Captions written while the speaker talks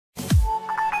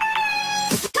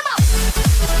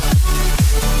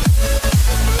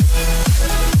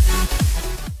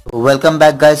Welcome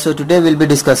back, guys. So today we'll be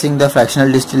discussing the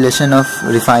fractional distillation of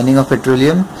refining of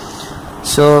petroleum.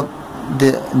 So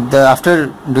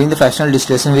after doing the fractional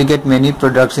distillation, we get many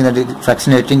products in the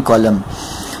fractionating column.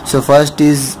 So first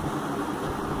is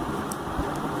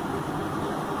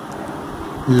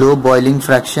low boiling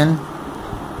fraction.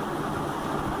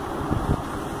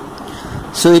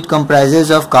 So it comprises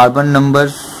of carbon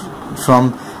numbers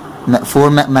from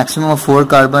maximum of 4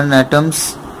 carbon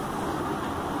atoms,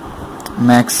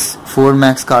 max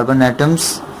carbon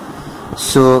atoms,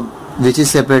 so which is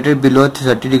separated below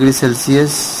 30 degrees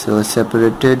Celsius. So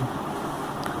separated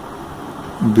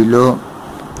below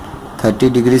 30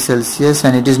 degrees Celsius,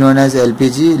 and it is known as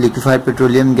LPG, liquefied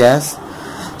petroleum gas.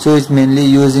 So it's mainly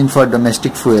used for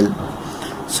domestic fuel.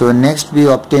 So next we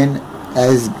obtain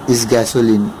is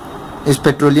gasoline, is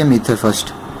petroleum ether.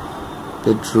 First,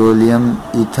 petroleum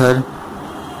ether.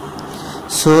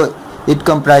 So it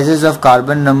comprises of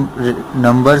carbon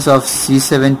numbers of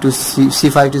C5 to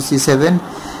C7,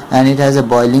 and it has a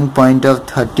boiling point of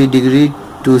 30 degree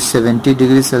to 70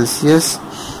 degrees Celsius.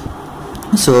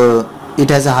 So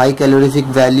it has a high calorific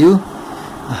value,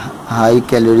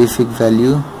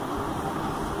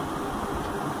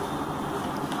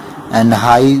 and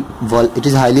it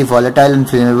is highly volatile and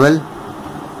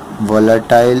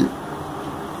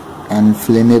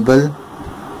flammable.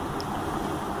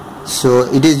 So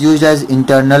it is used as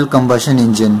internal combustion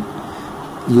engine.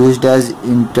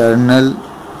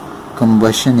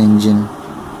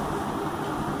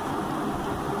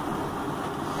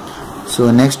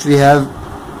 So next we have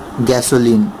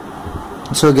gasoline.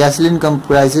 So gasoline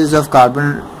comprises of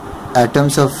carbon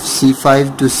atoms of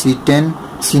C5 to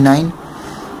C9.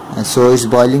 So its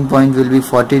boiling point will be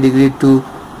 40 degree to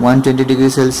 120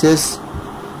 degrees Celsius.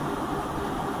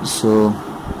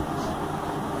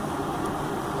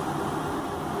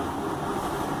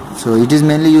 So it is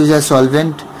mainly used as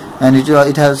solvent, and it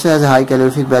also has a high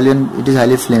calorific value, and it is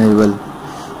highly flammable.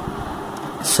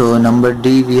 So number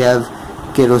D, we have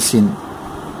kerosene.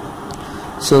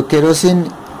 So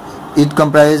kerosene, it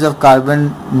comprises of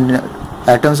carbon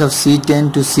atoms of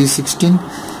C10 to C16.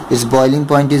 Its boiling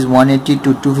point is 180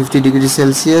 to 250 degrees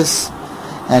Celsius,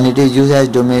 and it is used as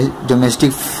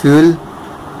domestic fuel.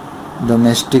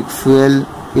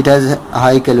 It has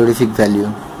high calorific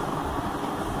value.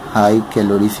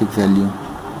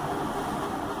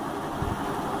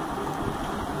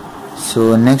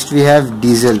 So next we have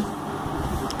diesel.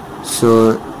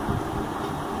 So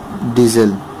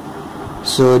diesel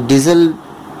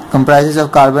comprises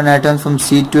of carbon atoms from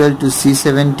C12 to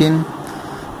C17.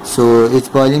 So its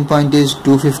boiling point is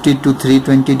 250 to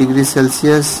 320 degrees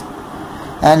Celsius,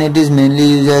 and it is mainly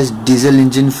used as diesel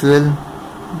engine fuel,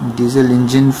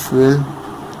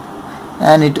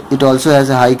 and it also has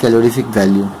a high calorific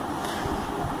value.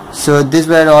 So these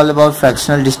were all about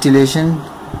fractional distillation.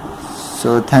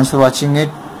 So thanks for watching it.